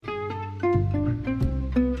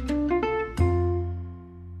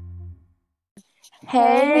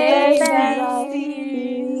Hey,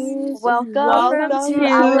 besties. Welcome to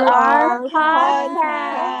our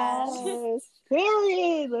podcast.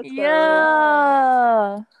 Period. Let's go.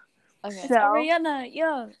 Yeah. Okay. So, Ariana,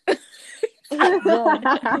 yeah.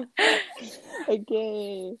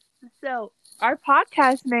 Okay. so our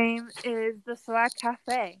podcast name is The Swag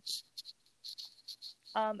Cafe.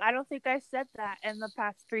 I don't think I said that in the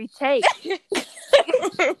past 3 takes.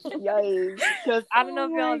 Yikes. Because I don't know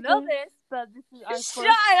if y'all know this, but this is our Shut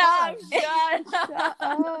first up! time. Shut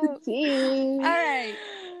up! Tea. Alright.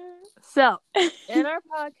 So, in our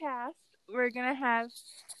podcast, we're going to have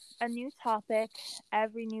a new topic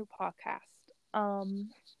every new podcast.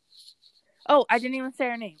 Oh, I didn't even say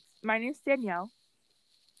our names. My name's Danielle.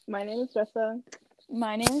 My name is Jessa.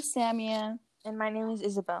 My name is Samia. And my name is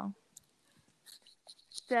Isabel.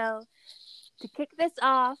 So, to kick this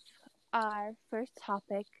off, our first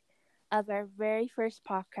topic of our very first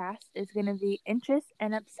podcast is going to be interests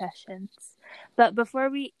and obsessions. But before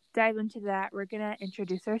we dive into that, we're going to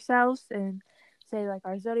introduce ourselves and say like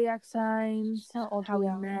our zodiac signs, how we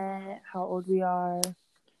met, how old we are,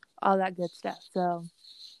 all that good stuff. So,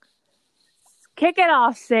 kick it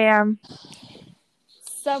off, Sam.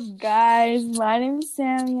 Sup, guys? My name is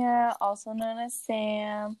Samia, also known as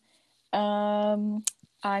Sam.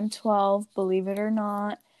 I'm 12, believe it or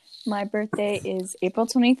not. My birthday is April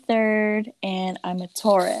 23rd, and I'm a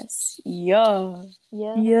Taurus. Yeah.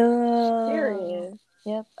 Period.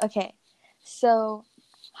 Yep. Okay. So,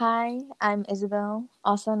 hi, I'm Isabel,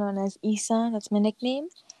 also known as Isa. That's my nickname.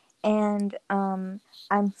 And I'm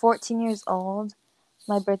 14 years old.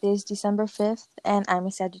 My birthday is December 5th, and I'm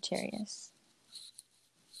a Sagittarius.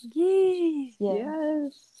 Yay! Yeah.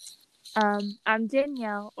 Yes. I'm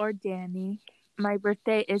Danielle or Danny. My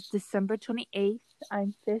birthday is December 28th.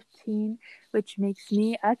 I'm 15, which makes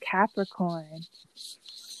me a Capricorn.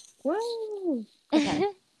 Woo. Okay.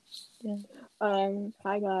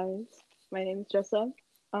 Hi guys. My name is Jessa.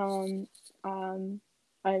 I'm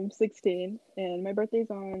 16 and my birthday's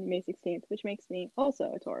on May 16th, which makes me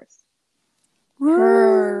also a Taurus.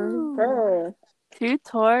 Woo! 2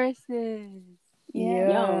 Tauruses.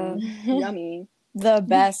 Yeah. Yummy. The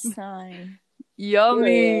best sign. Yummy.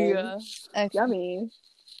 Period. Okay. Yummy.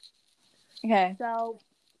 Okay. So,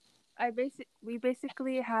 we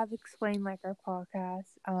basically have explained like our podcast.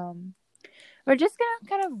 We're just gonna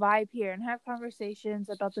kind of vibe here and have conversations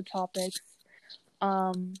about the topics.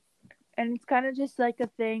 And it's kind of just like a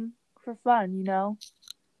thing for fun, you know?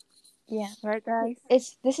 Yeah. Right, guys?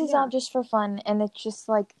 This is all just for fun, and it's just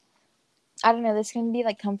like, I don't know, this can be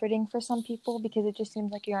like comforting for some people because it just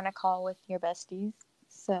seems like you're on a call with your besties.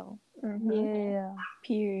 So, Yeah.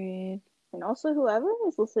 Period. And also whoever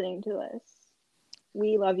is listening to this,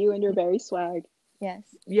 we love you and you're very swag. yes.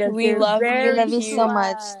 Yes, We love you. We love you cute. so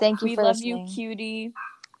much. Thank you We for love listening. you, cutie.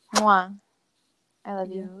 Mwah. I love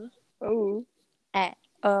you. Oh.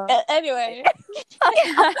 Anyway.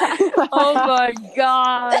 Oh my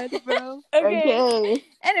god, bro. Okay.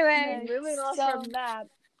 Anyway. Moving on so from that,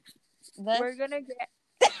 the-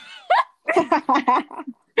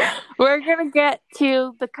 we're gonna get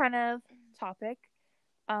to the kind of topic.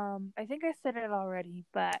 I think I said it already,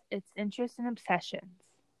 but it's interests and obsessions.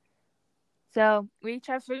 So we each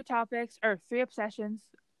have 3 topics or 3 obsessions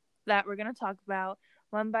that we're gonna talk about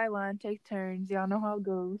one by one. Take turns. Y'all know how it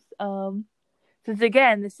goes. Since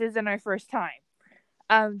again, this isn't our first time.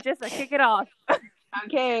 Just kick it off.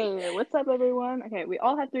 Okay, what's up everyone? Okay, we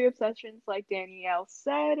all have 3 obsessions like Danielle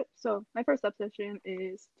said. So my first obsession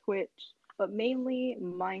is Twitch, but mainly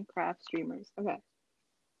Minecraft streamers. Okay.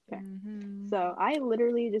 Mm-hmm. So I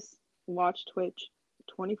literally just watch Twitch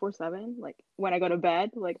 24/7. Like when I go to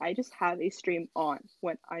bed, like I just have a stream on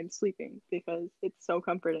when I'm sleeping because it's so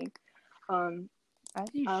comforting. As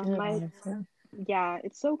you should, honestly. Yeah,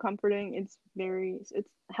 it's so comforting. It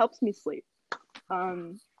helps me sleep.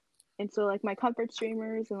 And so like my comfort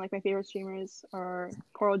streamers and like my favorite streamers are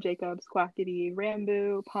Coral Jacobs, Quackity,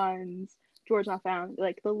 Rambo, Puns, George Not Found.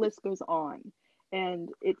 Like the list goes on, and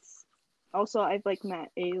it's also I've like met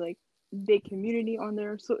a like big community on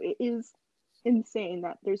there. So it is insane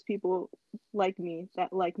that there's people like me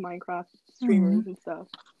that like Minecraft streamers and stuff.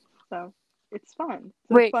 So it's fun.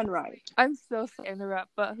 It's a fun ride. I'm so sorry to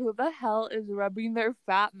interrupt, but who the hell is rubbing their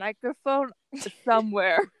fat microphone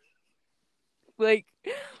somewhere? Like,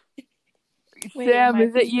 Wait, Sam,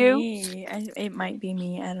 is it you? It might be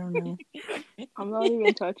me. I don't know. I'm not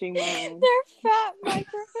even touching mine. Their fat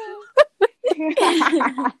microphone.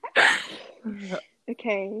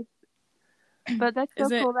 Okay. But that's so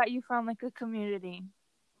cool that you found like a community.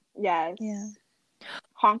 Yes. Yeah.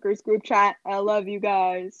 Honkers group chat. I love you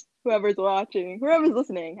guys. Whoever's watching, whoever's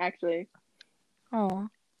listening, actually. Oh.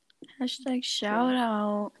 Hashtag shout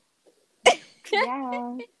out.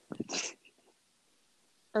 Yeah.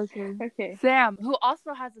 Okay. Okay. Sam, who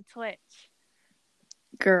also has a Twitch.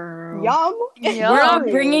 Girl. Yum. We're not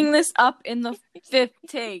Period. bringing this up in the 5th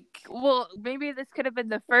take. Well, maybe this could have been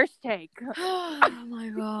the first take. Oh my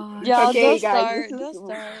god. Yeah, Okay, don't guys, start. this is- Don't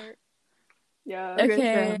start. Yeah.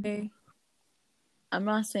 Okay. I'm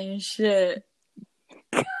not saying shit.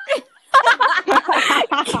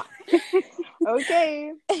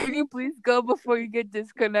 Okay. Can you please go before you get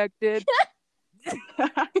disconnected?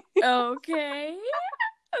 Okay.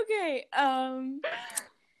 Okay. How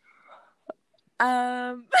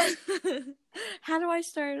do I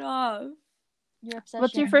start off? Your obsession.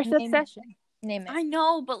 What's your first Name- obsession? Name it. I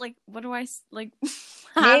know, but like, what do I like?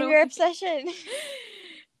 Name your obsession.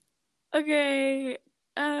 Okay.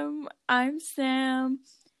 I'm Sam.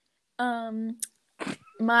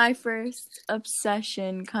 My first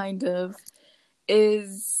obsession kind of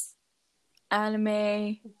is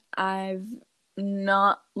anime. I've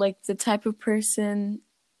not like the type of person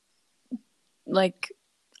like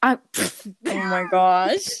oh my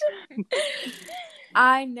gosh.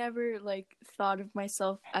 I never like thought of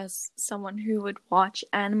myself as someone who would watch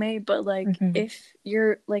anime, but like if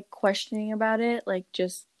you're like questioning about it, like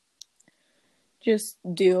just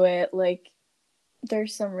do it. Like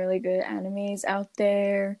there's some really good animes out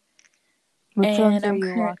there. Which And ones are I'm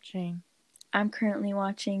you watching? I'm currently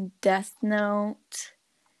watching Death Note.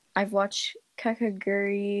 I've watched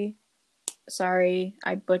Kakaguri. Sorry,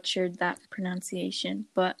 I butchered that pronunciation,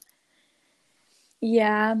 but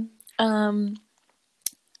yeah.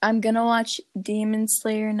 I'm gonna watch Demon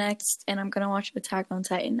Slayer next, and I'm gonna watch Attack on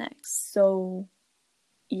Titan next. So,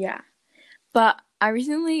 yeah. But I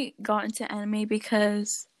recently got into anime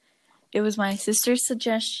because it was my sister's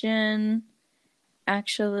suggestion,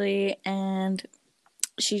 actually, and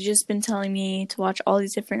she's just been telling me to watch all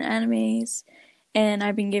these different animes, and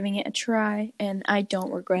I've been giving it a try, and I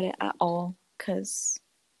don't regret it at all, because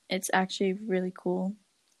it's actually really cool.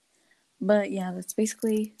 But yeah, that's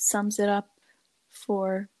basically sums it up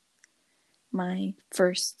for my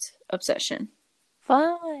first obsession.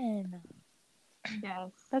 Fun. Yes.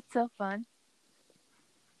 That's so fun.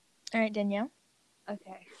 All right, Danielle.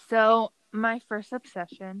 Okay, so my first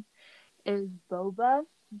obsession is boba,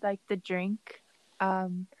 like the drink. I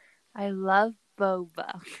love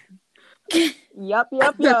boba. Yup.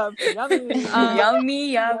 Yummy.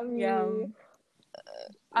 Yummy, Yummy.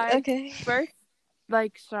 I first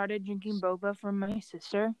started drinking boba from my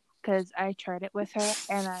sister because I tried it with her,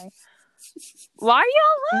 and Why are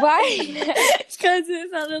y'all laughing? Why? Because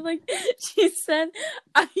it sounded like she said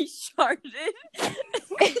I sharted.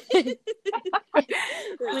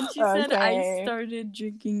 When she said I Okay. started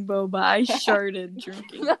drinking boba, I sharted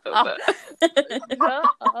drinking boba. Shut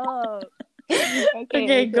up.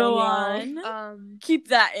 Okay, go Danielle. on. Keep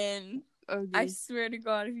that in. Okay. I swear to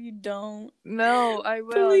God, if you don't. No, I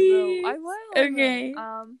will. Please. I will. Okay.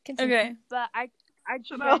 Continue. Okay. But I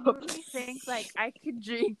Shut up. genuinely think like I could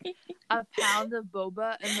drink a pound of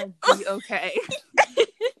boba and like be okay.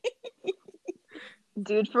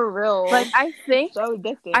 Dude, for real. Like I think so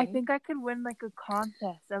addicting. I could win like a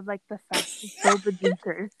contest of like the fastest boba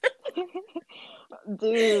drinkers.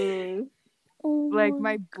 Dude. Like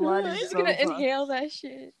my blood I'm is just gonna boba. inhale that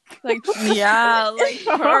shit. Like Yeah, like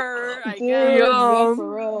her, I Dude, guess. yeah,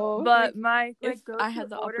 for real. But my If go-to I had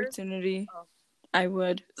the order, opportunity, Oh. I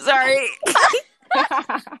would. Sorry.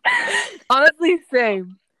 honestly,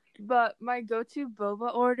 same. But my go-to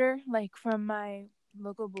boba order, like from my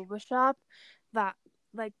local boba shop, that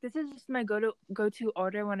like this is just my go-to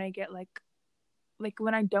order when I get like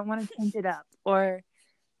when I don't want to change it up. Or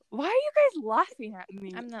why are you guys laughing at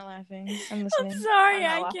me? I'm not laughing. I'm I'm listening. sorry, I'm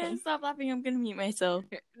I not laughing. can't stop laughing. I'm gonna mute myself.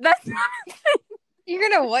 That's not You're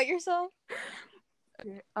gonna what yourself?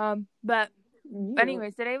 but You.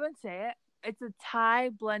 anyways, did I even say it? It's a Thai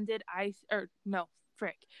blended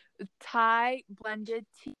Thai blended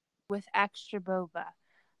tea with extra boba.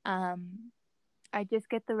 I just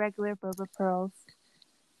get the regular boba pearls.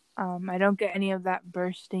 I don't get any of that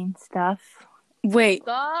bursting stuff. Wait.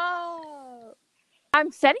 Stop.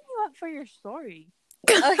 I'm setting you up for your story.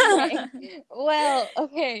 Okay. Well,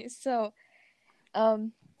 okay, so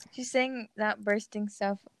she's saying that bursting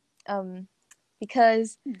stuff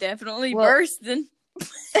because Definitely Well- bursting.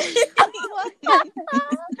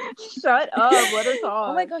 Shut up. Let her talk.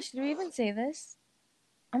 oh my gosh, did we even say this?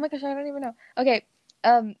 Oh my gosh, I don't even know. Okay,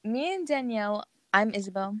 me and Danielle, I'm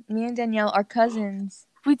Isabel. Me and Danielle are cousins.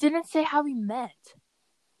 We didn't say how we met.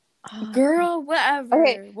 Girl, whatever.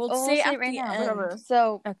 Okay, we'll we'll say say at it right the now. end. Whatever.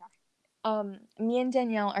 So, Okay. me and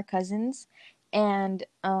Danielle are cousins, and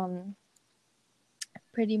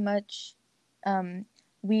pretty much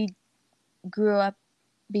we grew up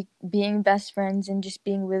being best friends and just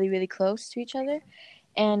being really, really close to each other.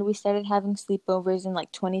 And we started having sleepovers in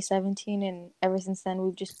like 2017, and ever since then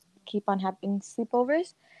we've just keep on having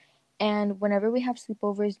sleepovers. And whenever we have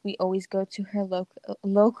sleepovers, we always go to her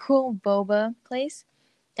local boba place,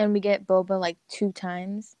 and we get boba like 2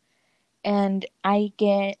 times. And I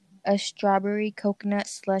get a strawberry coconut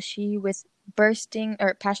slushy with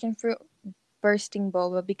passion fruit bursting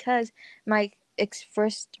boba, because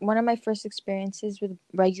one of my first experiences with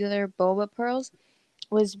regular boba pearls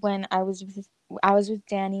was when I was with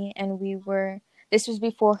Danny, and this was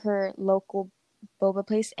before her local boba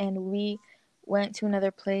place, and we went to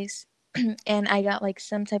another place and I got like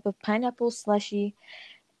some type of pineapple slushy,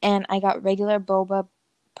 and I got regular boba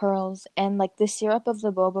pearls, and like the syrup of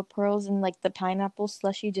the boba pearls and like the pineapple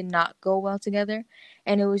slushy did not go well together,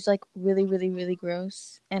 and it was like really, really, really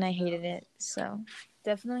gross, and I hated it. So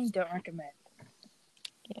Definitely don't recommend.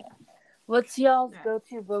 Yeah. What's y'all's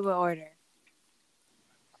go-to boba order?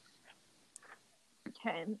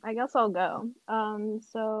 Okay, I guess I'll go.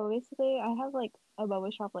 So basically, I have like a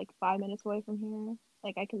boba shop like 5 minutes away from here.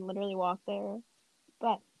 Like I can literally walk there,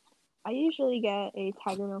 but I usually get a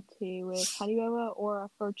tiger milk tea with honey boba or a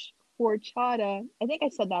horchata. I think I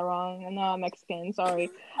said that wrong. I'm not Mexican. Sorry.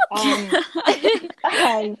 And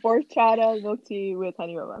horchata milk tea with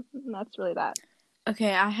honey boba. And that's really that.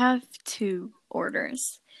 Okay, I have 2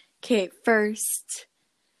 orders. Okay, first,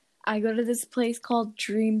 I go to this place called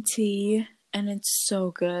Dream Tea, and it's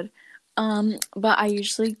so good. But I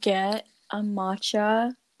usually get a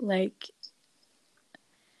matcha, like,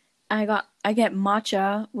 I get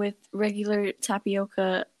matcha with regular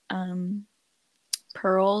tapioca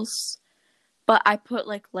pearls, but I put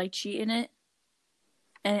like lychee in it,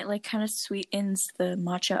 and it like kind of sweetens the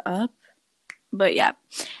matcha up. But yeah,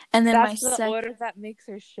 and then That's the order that makes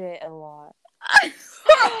her shit a lot.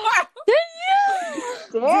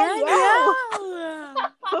 Danielle!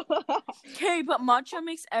 Okay, but matcha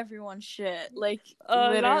makes everyone shit. Like,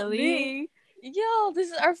 literally. Not me. Yo,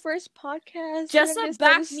 this is our first podcast. Just to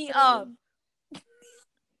back me up.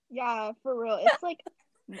 Yeah, for real. It's like,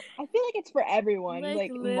 I feel like it's for everyone.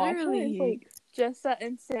 Like matcha is like Jessa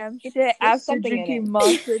and Sam shit after drinking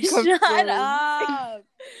matcha. Shut up.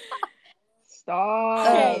 Stop.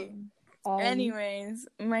 Okay. Anyways,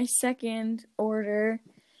 my second order,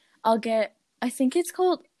 I'll get, I think it's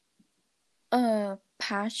called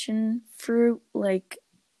passion fruit, like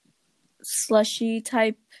slushy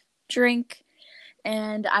type drink,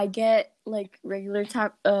 and I get like regular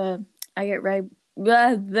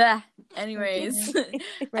anyways,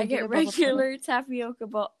 I get regular tapioca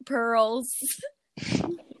pearls,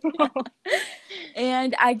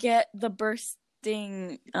 and I get the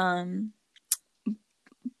bursting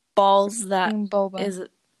balls that boba.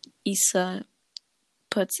 Issa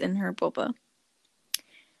puts in her boba.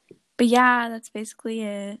 But yeah, that's basically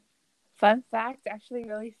it. Fun fact, actually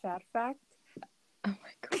really sad fact. Oh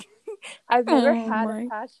my god. I've never had a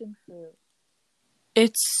passion fruit.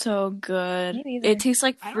 It's so good. It tastes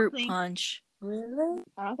like fruit punch. Really?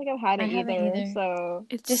 I don't think I've had it either. So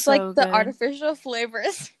it's just so like good. The artificial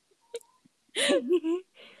flavors.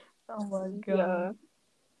 Oh my god.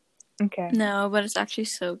 Yeah. Okay. No, but it's actually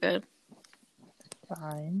so good.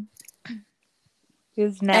 Fine.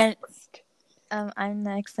 Who's next? I'm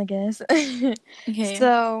next, I guess. Okay.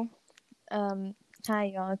 So, hi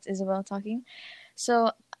y'all, it's Isabel talking.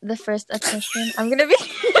 So the first obsession I'm gonna be.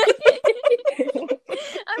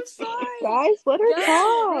 I'm sorry, guys. Let her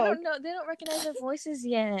talk. They don't recognize our voices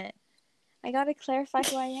yet. I gotta clarify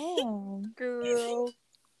who I am, Girl.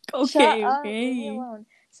 Okay. Shut up, leave me alone.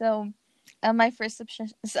 So, my first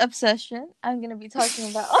obsession I'm gonna be talking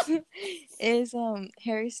about is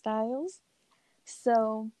Harry Styles.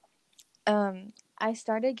 So, I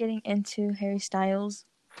started getting into Harry Styles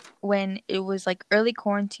when it was like early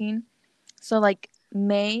quarantine, so like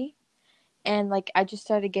May, and like I just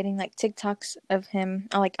started getting like TikToks of him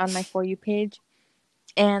like on my For You page,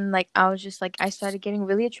 and like I was just like I started getting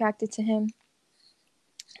really attracted to him,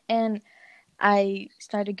 and I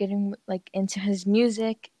started getting like into his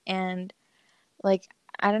music, and like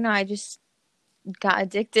I don't know, I just got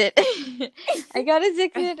addicted. I got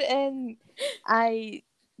addicted, and I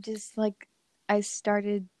just like I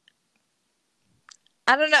started.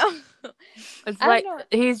 I don't know. It's like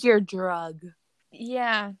he's your drug.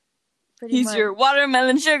 Yeah, he's much. Your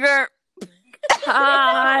watermelon sugar.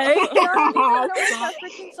 Hi. I don't even know what that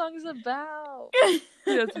freaking song is about.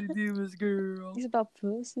 Yes, we do, Miss Girl. It's about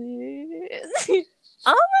pussy.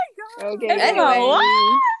 Oh my god. Okay. Anyway.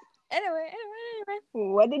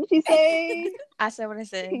 What did she say? I said what I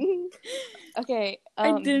said. Okay.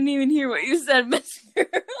 I didn't even hear what you said, Miss Girl.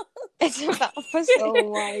 It's about pussy.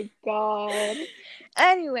 Oh my god.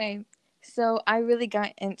 Anyway, so I really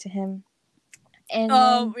got into him. And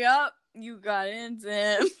Oh, yep. You got into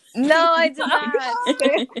him. no, I did not.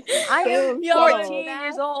 I am Yo, 14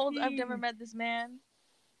 years old. I've never met this man.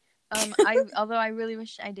 Although I really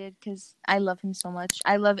wish I did because I love him so much.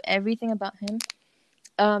 I love everything about him.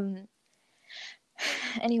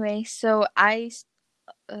 Anyway, so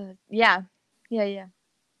yeah.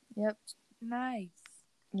 Yep. Nice.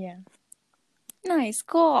 Yeah. Nice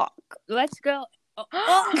cock. Let's go.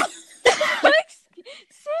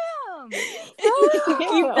 Sam!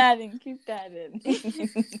 Keep that in.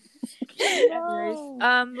 No.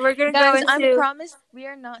 We're gonna Guys, go I into. promise we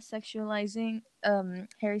are not sexualizing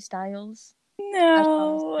Harry Styles. I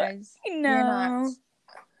promise, No. guys. We're not. No.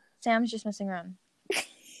 Sam's just messing around.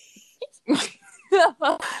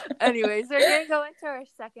 Anyways, we're gonna go into our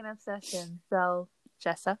second obsession. So,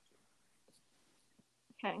 Jessa.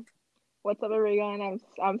 Okay. What's up, everyone?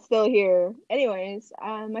 I'm still here. Anyways,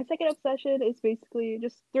 my second obsession is basically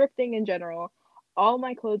just thrifting in general. All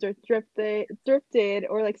my clothes are thrifted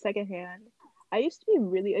or like secondhand. I used to be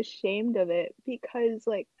really ashamed of it because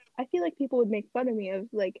like I feel like people would make fun of me of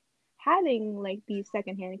like having like these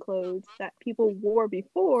secondhand clothes that people wore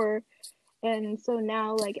before. And so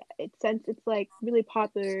now like since it's like really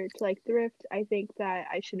popular to like thrift, I think that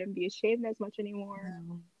I shouldn't be ashamed as much anymore.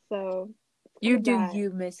 So You of do that. you,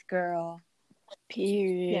 Miss Girl.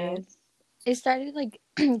 Period. Yes. It started like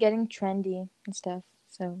getting trendy and stuff.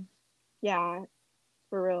 So Yeah,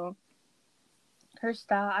 for real. Her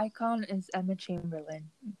style icon is Emma Chamberlain,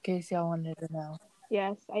 in case y'all wanted to know.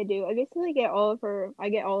 Yes, I do. I basically get all of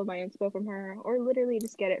my inspo from her, or literally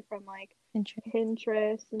just get it from like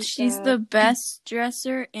Pinterest and She's stuff. the best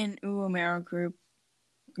dresser in Uomero group.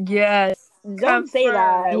 Yes. Don't say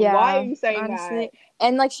that. yeah, Why are you saying honestly. that?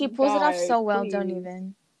 And like she pulls it off Guys, so well, don't please.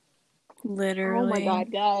 even. Literally. Oh my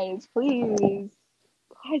god, guys, please.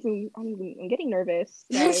 Guys, I'm getting nervous.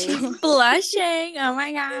 Guys. She's blushing. Oh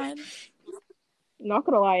my god. Not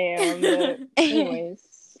gonna lie, I am. But anyways.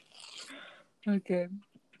 Okay.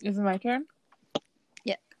 Is it my turn?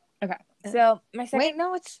 Yeah. Okay. So my second. Wait,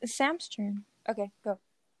 no, it's Sam's turn. Okay, go.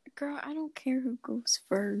 Girl, I don't care who goes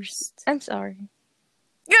first. I'm sorry.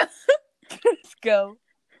 Let's go.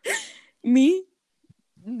 Me?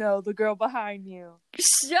 No, the girl behind you.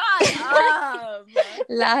 Shut up.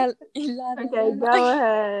 Okay, go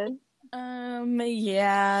ahead.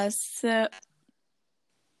 Yeah, so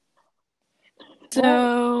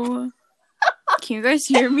can you guys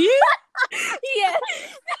hear me? Yes.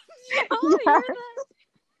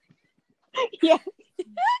 Yeah.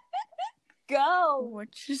 Go.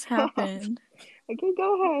 What just happened? Okay,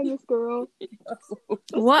 go ahead, Miss Girl.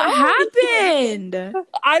 What happened?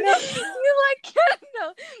 I don't.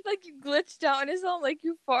 like you glitched out and it sounded like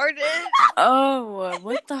you farted. Oh,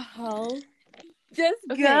 what the hell? Just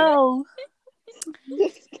Okay. go.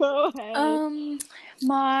 Just go ahead.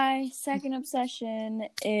 My second obsession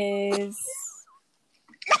is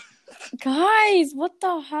guys, what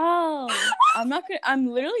the hell? I'm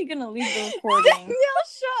literally gonna leave the recording.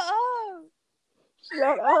 Shut up.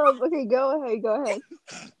 Shut up. Okay, go ahead.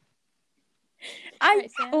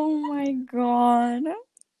 Alright, Sam. Oh my god.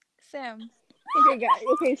 Sam. Okay, guys.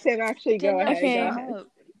 Okay, Sam, actually, go ahead. Okay. Go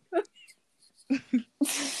ahead.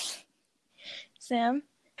 Sam.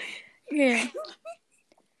 Okay.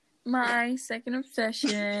 My second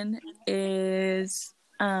obsession is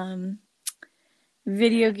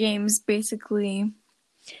video games basically.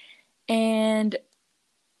 And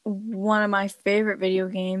one of my favorite video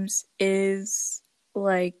games is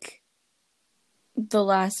like The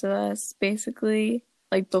Last of Us basically,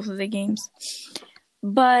 like both of the games.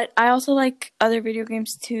 But I also like other video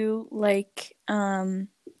games too, like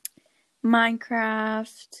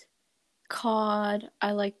Minecraft, COD.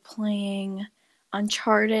 I like playing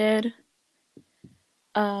Uncharted,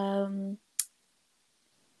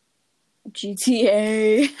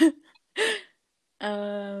 GTA,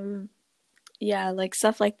 yeah, like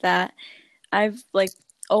stuff like that. I've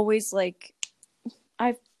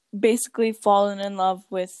basically fallen in love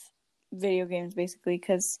with video games basically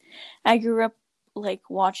because I grew up like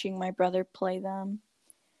watching my brother play them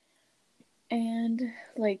and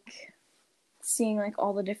like seeing like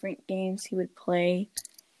all the different games he would play.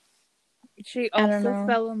 She I don't also know.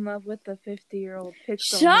 fell in love with the 50-year-old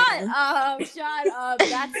pixel. Shut up.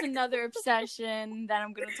 That's another obsession that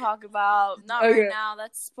I'm gonna talk about. Not Okay. right now.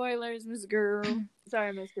 That's spoilers, Miss Girl.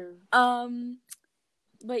 Sorry, Miss Girl.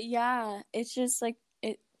 But yeah, it's just like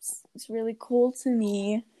it's really cool to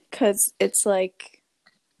me because it's like,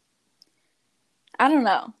 I don't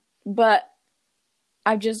know, but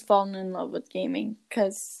I've just fallen in love with gaming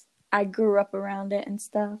because I grew up around it and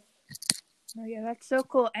stuff. Oh yeah, that's so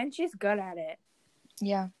cool, and she's good at it.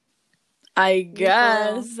 Yeah. I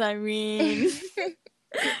guess. I mean,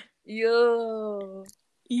 Yo.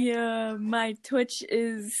 yeah, my Twitch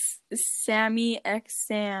is Sammy X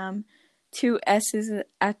Sam, 2 S's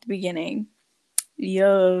at the beginning.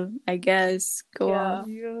 Yo, I guess. Go Yeah. off.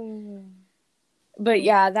 Yo. But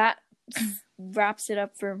yeah, that wraps it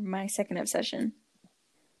up for my second obsession.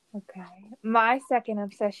 Okay. My second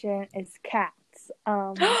obsession is cats.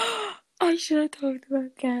 I should have talked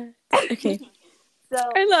about cats. Okay. So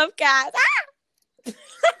I love cats.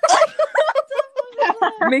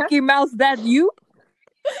 Mickey Mouse, that you?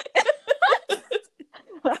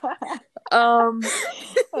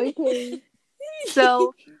 Okay.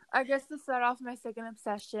 So I guess to start off, my second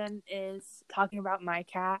obsession is talking about my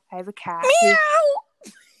cat. I have a cat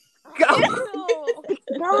who's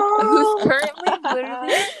currently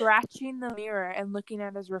literally scratching the mirror and looking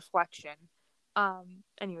at his reflection.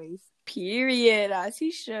 Anyways. Period, as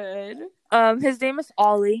he should. His name is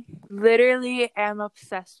Ollie. Literally am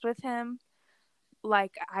obsessed with him.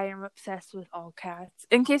 Like I am obsessed with all cats.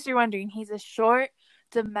 In case you're wondering, he's a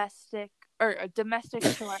domestic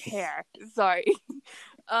short hair. Sorry.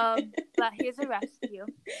 But he's a rescue.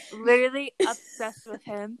 Literally obsessed with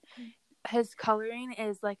him. His coloring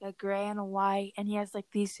is like a gray and a white, and he has like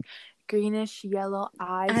these greenish yellow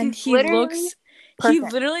eyes. And He's he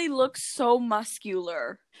perfect. literally looks so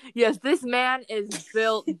muscular. Yes, this man is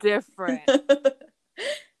built different.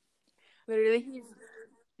 Literally, he's.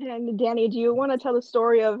 And Danny, do you want to tell the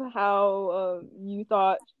story of how you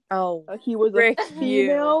thought he was a frick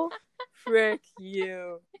female? Frick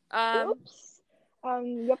you. Oops.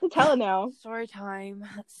 You have to tell it now. Story time.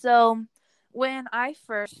 So, when I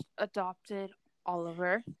first adopted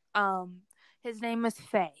Oliver, his name was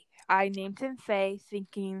Faye. I named him Faye,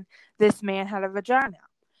 thinking this man had a vagina.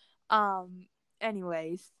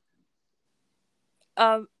 Anyways.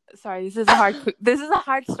 Sorry, this is a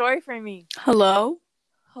hard story for me. Hello?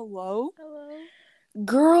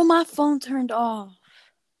 Girl, my phone turned off.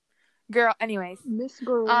 Girl, anyways. Miss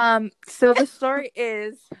Girl. So the story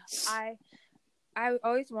is I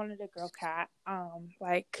always wanted a girl cat.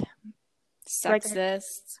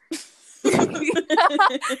 Sexist. No,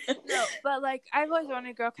 but like I've always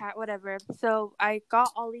wanted a girl cat, whatever. So I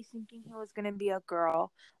got Ollie thinking he was gonna be a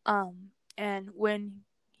girl. And when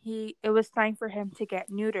it was time for him to get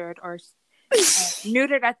neutered or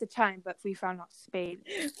neutered at the time, but we found out spayed.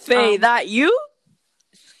 Faye, that you?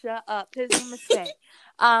 Shut up. His name is Faye.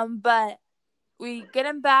 But we get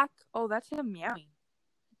him back. Oh, that's him meowing.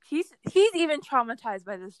 He's even traumatized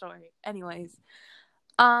by this story. Anyways,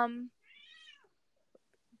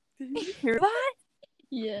 did you hear that?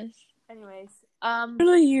 Yes. Anyways,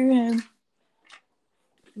 Really hear him.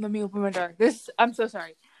 let me open my door. I'm so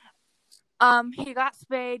sorry. He got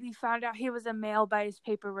spayed. We found out he was a male by his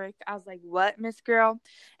paperwork. I was like, what, Miss Girl?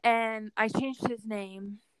 And I changed his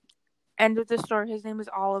name. End of the story. His name is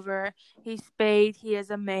Oliver. He's spayed. He is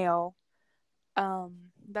a male.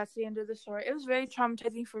 That's the end of the story. It was very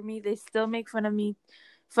traumatizing for me. They still make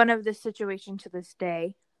fun of this situation to this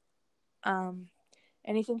day.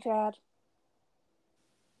 Anything to add?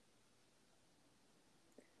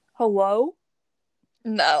 Hello?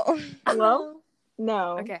 No. Hello?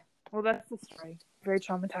 No. Okay. Well, that's the story. Very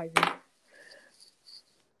traumatizing.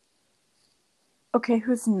 Okay,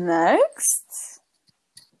 who's next?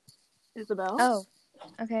 Isabel? Oh,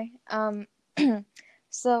 okay.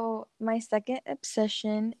 So my second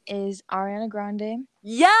obsession is Ariana Grande.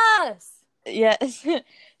 Yes! Yes.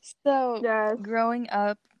 So Yes. growing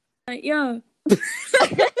up, Yeah. oh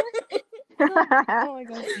my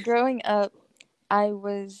gosh, growing up, I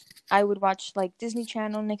would watch like Disney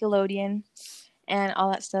Channel, Nickelodeon, and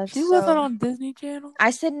all that stuff. She so wasn't on Disney Channel.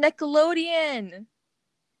 I said Nickelodeon.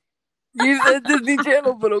 You said Disney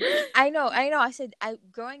Channel, but okay. I know. I said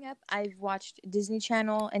growing up, I've watched Disney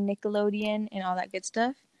Channel and Nickelodeon and all that good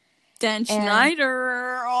stuff. Dan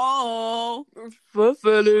Schneider. Oh. For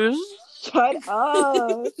finish. Shut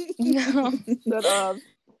up. No. Shut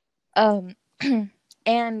up.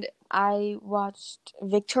 And I watched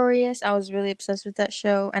Victorious. I was really obsessed with that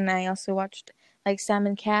show, and I also watched like Sam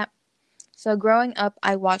and Cat. So growing up,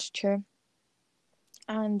 I watched her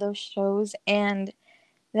on those shows, and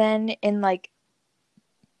then in I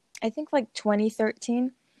think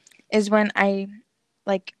 2013 is when I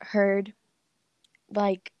heard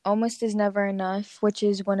Almost Is Never Enough, which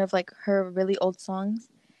is one of her really old songs.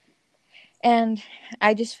 And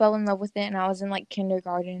I just fell in love with it, and I was in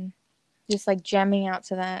kindergarten, just like jamming out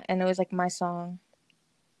to that, and it was like my song.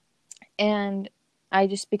 And I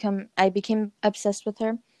became obsessed with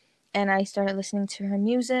her, and I started listening to her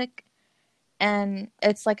music, and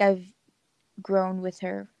it's like I've grown with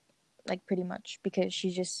her, like pretty much, because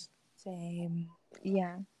she just Same.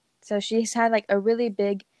 yeah. So she's had like a really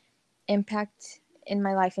big impact in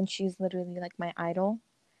my life, and she's literally like my idol.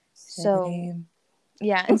 So Same.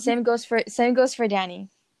 yeah, and same goes for Danny.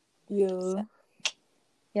 Yeah. So,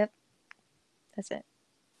 yep, that's it.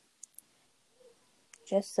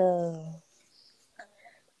 Just a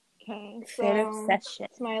Okay, fair so obsession.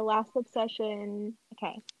 it's my last obsession.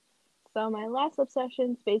 Okay, so my last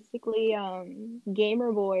obsession is basically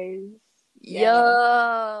Gamer Boys.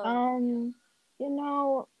 Yeah. Yo. You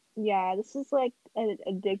know, yeah, this is like an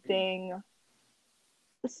addicting.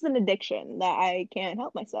 This is an addiction that I can't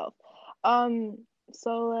help myself. Um,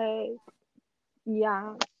 so like,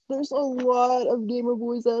 yeah, there's a lot of Gamer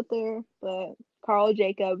Boys out there, but Carl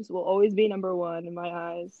Jacobs will always be number one in my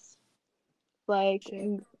eyes. Like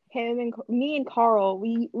him and me and Carl,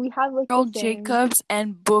 we have like Carl the same. Jacobs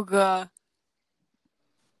and Booga.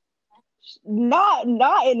 Not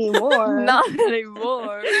anymore. Not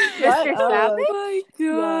anymore. Shut Mr. up. Savage? Oh my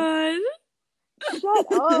god.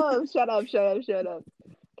 Shut up. Shut up.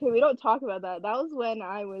 Okay, we don't talk about that. That was when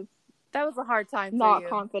I was That was a hard time not for you.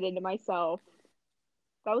 confident in myself.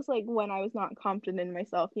 That was like when I was not confident in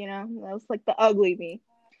myself, you know? That was like the ugly me.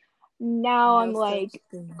 Now I'm like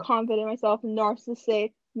confident in myself,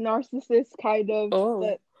 narcissist kind of. Oh.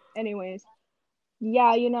 But anyways,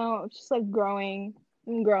 yeah, you know, it's just like growing,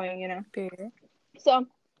 you know. Fair. So,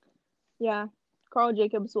 yeah, Carl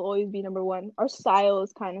Jacobs will always be number one. Our style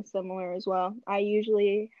is kind of similar as well. I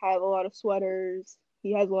usually have a lot of sweaters.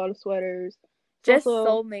 He has a lot of sweaters. Just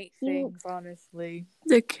Also, soulmate things, honestly.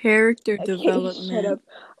 The character okay, development. shut up.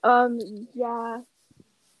 Yeah.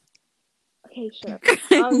 Okay, shut up.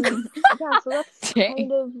 Yeah, so that's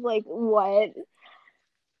kind of like what.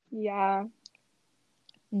 Yeah.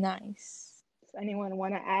 Nice. Does anyone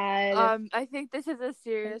want to add? I think this is a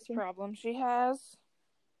serious problem she has.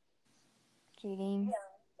 Cheating.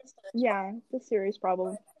 Yeah, it's a serious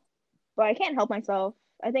problem. But I can't help myself.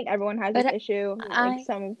 I think everyone has this issue. Like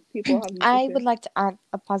some people have this I issue. would like to add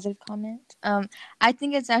a positive comment. I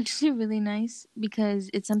think it's actually really nice because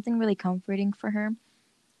it's something really comforting for her.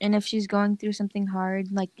 And if she's going through something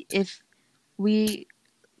hard, like if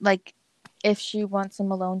she wants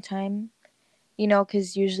some alone time, you know,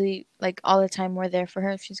 because usually, like, all the time we're there for her.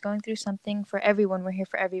 If she's going through something, for everyone, we're here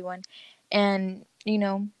for everyone. And, you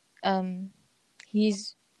know,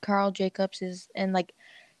 he's Carl Jacobs and,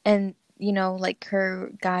 you know, like,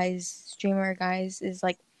 her streamer guys is,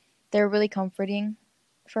 like, they're really comforting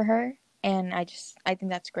for her. And I think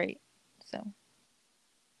that's great. So.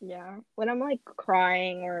 Yeah. When I'm, like,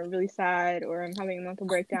 crying or really sad or I'm having a mental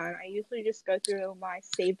breakdown, I usually just go through my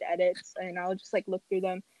saved edits and I'll just, like, look through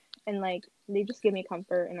them. And, like, they just give me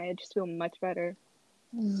comfort, and I just feel much better.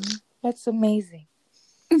 That's amazing.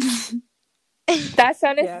 That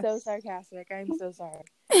sounded so Yes. sarcastic. I'm so sorry.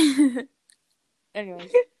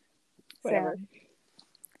 Anyways. Whatever.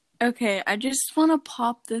 Okay, I just want to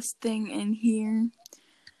pop this thing in here.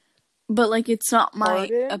 But, like, it's not my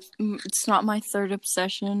third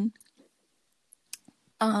obsession.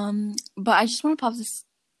 But I just want to pop this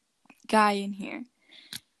guy in here.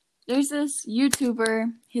 There's this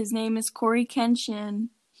YouTuber. His name is Corey Kenshin.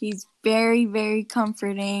 He's very, very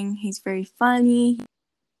comforting. He's very funny.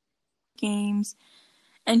 Games.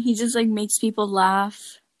 And he just, like, makes people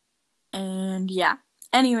laugh. And, yeah.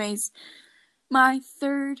 Anyways, my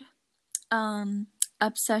third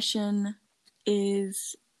obsession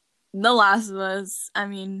is The Last of Us. I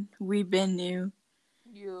mean, we've been new.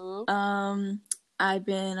 Yeah. I've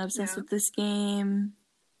been obsessed with this game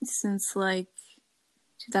since, like,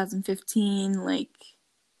 2015. Like,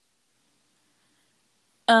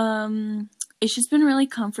 it's just been really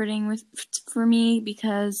comforting for me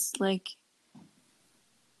because, like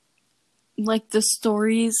the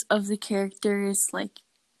stories of the characters, like,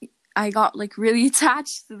 I got, like, really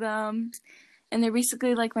attached to them, and they're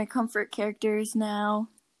basically, like, my comfort characters now.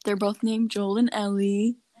 They're both named Joel and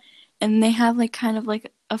Ellie, and they have, like, kind of,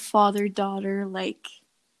 like, a father-daughter, like,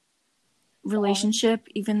 relationship,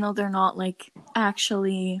 even though they're not, like,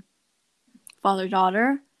 actually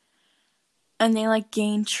father-daughter. And they, like,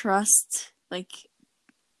 gain trust, like,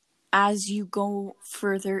 as you go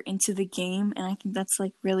further into the game, and I think that's,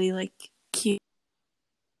 like, really, like, cute.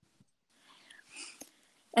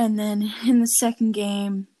 And then in the second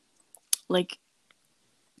game, like,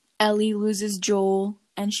 Ellie loses Joel,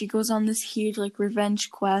 and she goes on this huge, like, revenge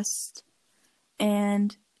quest,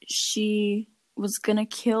 and she was gonna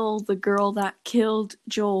kill the girl that killed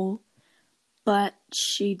Joel, but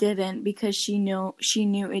she didn't because she knew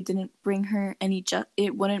it didn't bring her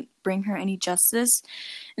it wouldn't bring her any justice,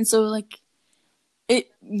 and so like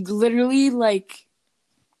it literally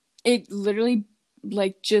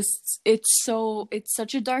just it's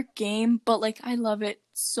such a dark game, but like I love it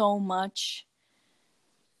so much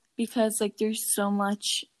because like there's so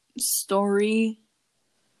much story.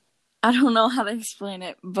 I don't know how to explain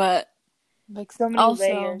it, but like so many also,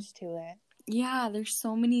 layers to it. Yeah, there's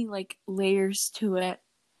so many like layers to it.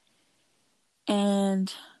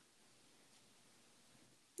 And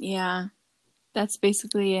yeah, that's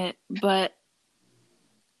basically it. But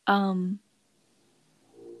I've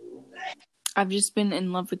just been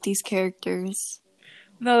in love with these characters.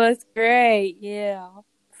 No, that's great. Yeah.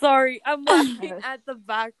 Sorry, I'm laughing at the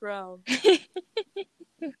background.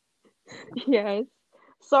 Yes.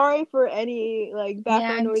 Sorry for any like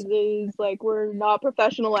background noises. Like we're not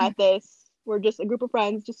professional at this. We're just a group of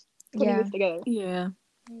friends just putting this together. Yeah.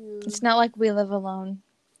 It's not like we live alone.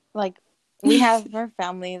 Like we have our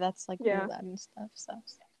family that's like really loud and stuff. So.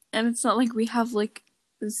 And it's not like we have like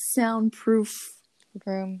soundproof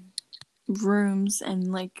rooms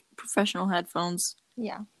and like professional headphones.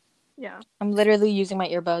 Yeah. Yeah. I'm literally using my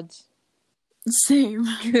earbuds. Same.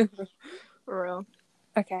 For real.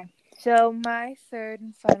 Okay. So my third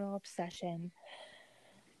and final obsession.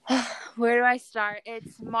 Where do I start?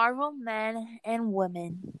 It's Marvel men and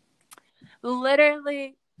women.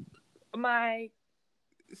 Literally, my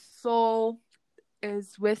soul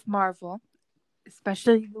is with Marvel,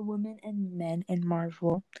 especially the women and men in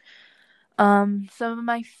Marvel. Some of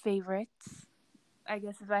my favorites, I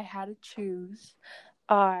guess if I had to choose,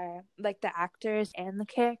 are like the actors and the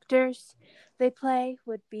characters they play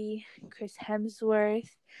would be Chris Hemsworth,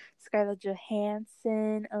 Scarlett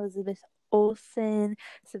Johansson, Elizabeth Olsen,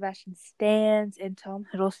 Sebastian Stan, and Tom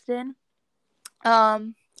Hiddleston.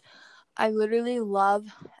 I literally love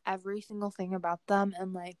every single thing about them,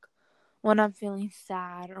 and like when I'm feeling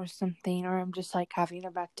sad or something, or I'm just like having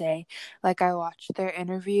a bad day, like I watch their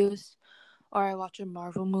interviews or I watch a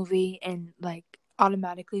Marvel movie and like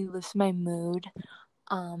automatically lifts my mood.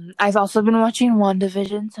 I've also been watching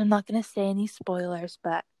WandaVision, so I'm not gonna say any spoilers,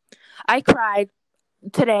 but I cried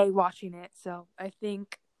today watching it, so I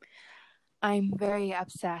think I'm very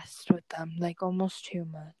obsessed with them, like almost too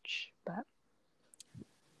much. But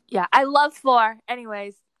yeah, I love Thor.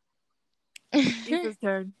 Anyways, Ethan's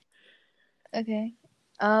turn. Okay.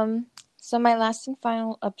 So my last and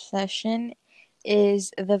final obsession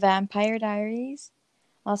is The Vampire Diaries,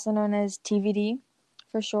 also known as TVD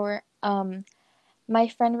for short. My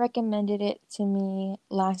friend recommended it to me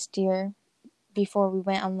last year before we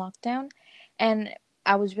went on lockdown, and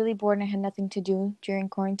I was really bored and I had nothing to do during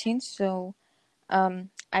quarantine, so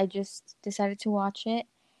I just decided to watch it,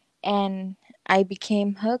 and I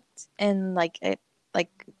became hooked and like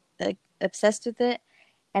obsessed with it,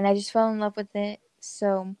 and I just fell in love with it.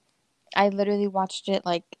 So I literally watched it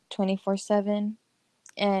like 24/7,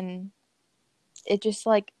 and it just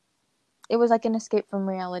like it was like an escape from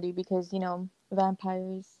reality because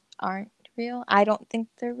vampires aren't real. I don't think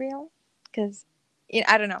they're real because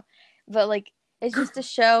I don't know, but like it's just a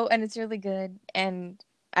show and it's really good, and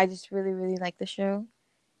I just really really like the show.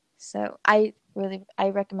 So I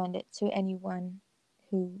recommend it to anyone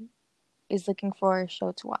who is looking for a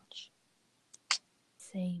show to watch.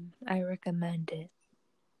 Same. I recommend it.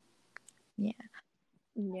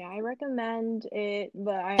 Yeah, I recommend it,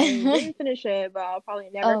 but I didn't finish it, but I'll probably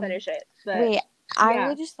never finish it. But wait, I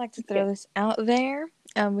would just like to throw this out there.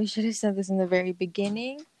 We should have said this in the very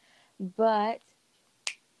beginning, but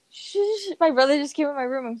my brother just came in my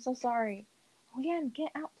room. I'm so sorry. Oh yeah,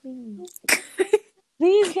 get out, please.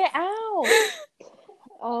 Please get out.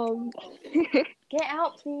 Get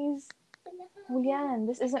out, please. Julian,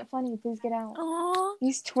 this isn't funny. Please get out. Aww,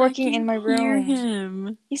 he's twerking in my room. Hear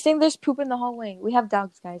him. He's saying there's poop in the hallway. We have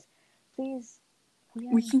dogs, guys. Please.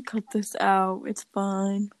 Julian. We can cut this out. It's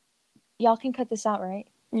fine. Y'all can cut this out, right?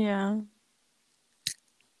 Yeah.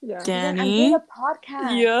 Yeah. Danny? I'm doing a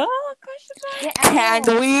podcast. Yeah?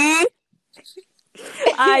 Can we?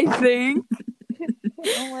 I think.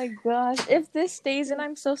 Oh my gosh. If this stays in,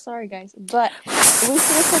 I'm so sorry, guys. But we should have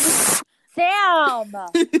said this. Sam!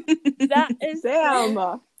 That is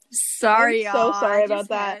Sam! Sorry, I'm y'all. so sorry about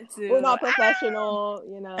that. We're not professional,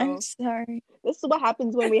 I'm sorry. This is what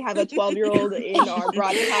happens when we have a 12-year-old in our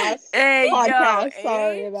broadcast Hey, podcast. Yo,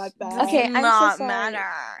 sorry about that. Okay, I'm not so sorry.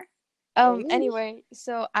 matter. Anyway,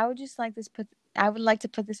 so I would like to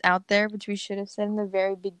put this out there, which we should have said in the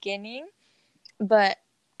very beginning, but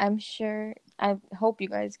I hope you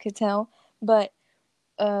guys could tell, but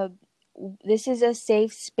this is a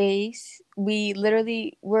safe space.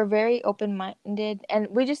 We're very open-minded, and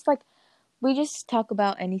we just talk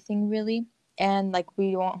about anything really, and like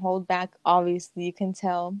we won't hold back. Obviously, you can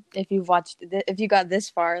tell if you've if you got this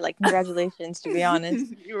far, like congratulations, to be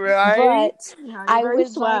honest. Right? But Yeah, I you're very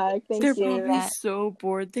would swag. like Thank They're to say you. probably that so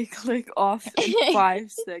bored they click off in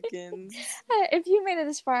 5 seconds. if you made it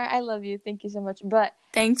this far, I love you. Thank you so much. But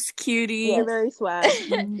Thanks, cutie. You're very swag.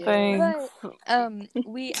 Thank you. Thanks. but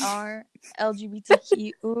we are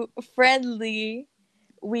LGBTQ friendly.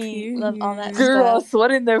 We love all that Period. Girl, stuff.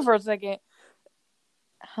 sweat in there for a second.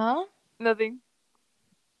 Huh? Nothing.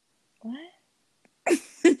 What?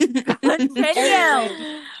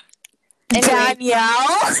 Continue.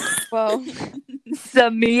 Danielle, Whoa.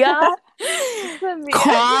 Samia,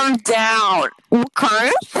 calm down.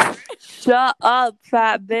 Okay. shut up,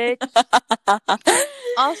 fat bitch.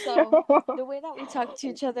 Also, the way that we talk to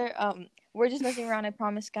each other, we're just messing around. I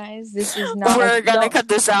promise, guys. This is not. We're gonna cut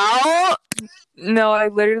this out. No, I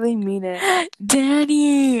literally mean it.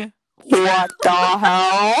 Danny, what the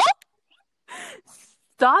hell?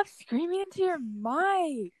 Stop screaming into your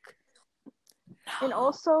mic. And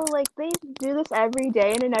also, like, they do this every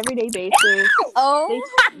day on an everyday basis. Oh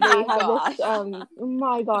They my have god. this. Oh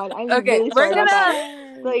my god. I'm Okay, really we're sorry about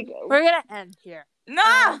gonna that. Like, we're gonna end here.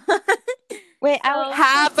 No. Wait,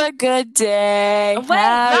 Have a good day. Wait,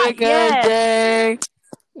 Have a not good yet. day.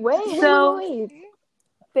 wait. So- Wait.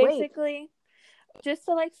 Basically, just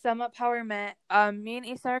to like sum up how we met, me and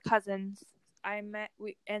Issa are cousins. And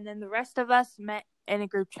then the rest of us met in a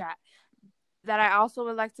group chat that I also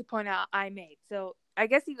would like to point out I made. So I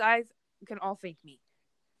guess you guys can all thank me.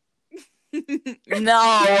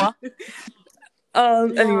 No.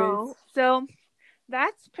 Anyways, No. so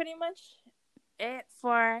that's pretty much it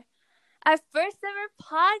for our first ever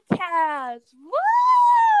podcast.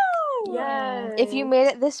 Woo! Yes. if you made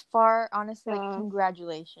it this far, honestly, like, Yeah.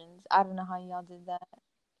 congratulations. I don't know how y'all did that.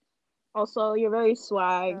 Also, you're very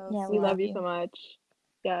swag. So Yeah, We we love you you. so much.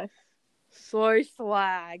 Yes. Soy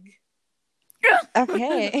swag.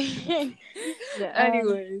 Okay. Yeah.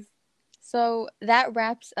 Anyways, So that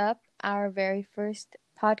wraps up our very first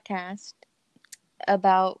podcast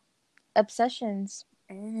about obsessions.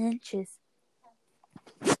 and interest.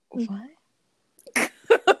 What?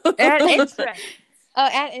 And interest. Oh,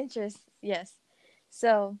 and interests. Yes.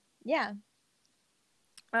 So yeah.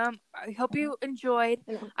 I hope you enjoyed.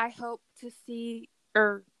 I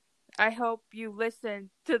hope you listen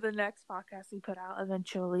to the next podcast we put out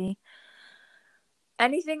eventually.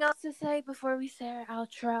 Anything else to say before we say our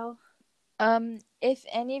outro? If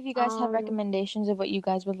any of you guys have recommendations of what you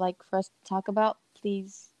guys would like for us to talk about,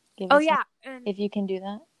 please give Oh us yeah, and if you can do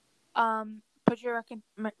that. put your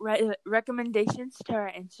recommendations to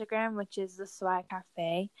our Instagram, which is the Swag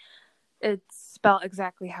Cafe. It's spelled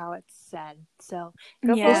exactly how it's said. So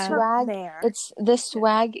go Yeah. follow Swag- there. It's the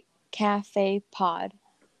Swag Cafe Pod.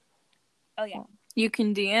 Oh yeah. You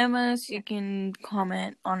can DM us. You can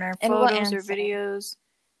comment on our And we'll photos or answer. videos.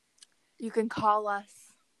 You can call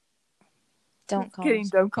us. Don't call Kidding, us.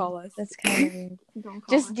 don't call us. That's kind of weird. Don't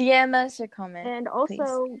call Just us. DM us or comment. And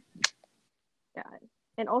also, yeah.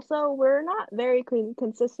 And also, we're not very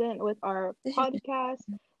consistent with our podcast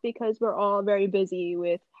because we're all very busy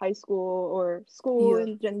with high school or school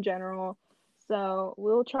in general. So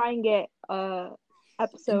we'll try and get a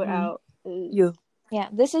episode out. Yeah,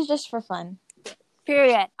 this is just for fun.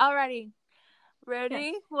 Period. Alrighty.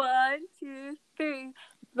 Ready? 1, 2, 3.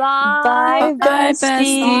 Bye, Bye,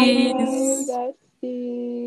 besties. besties. Bye, besties.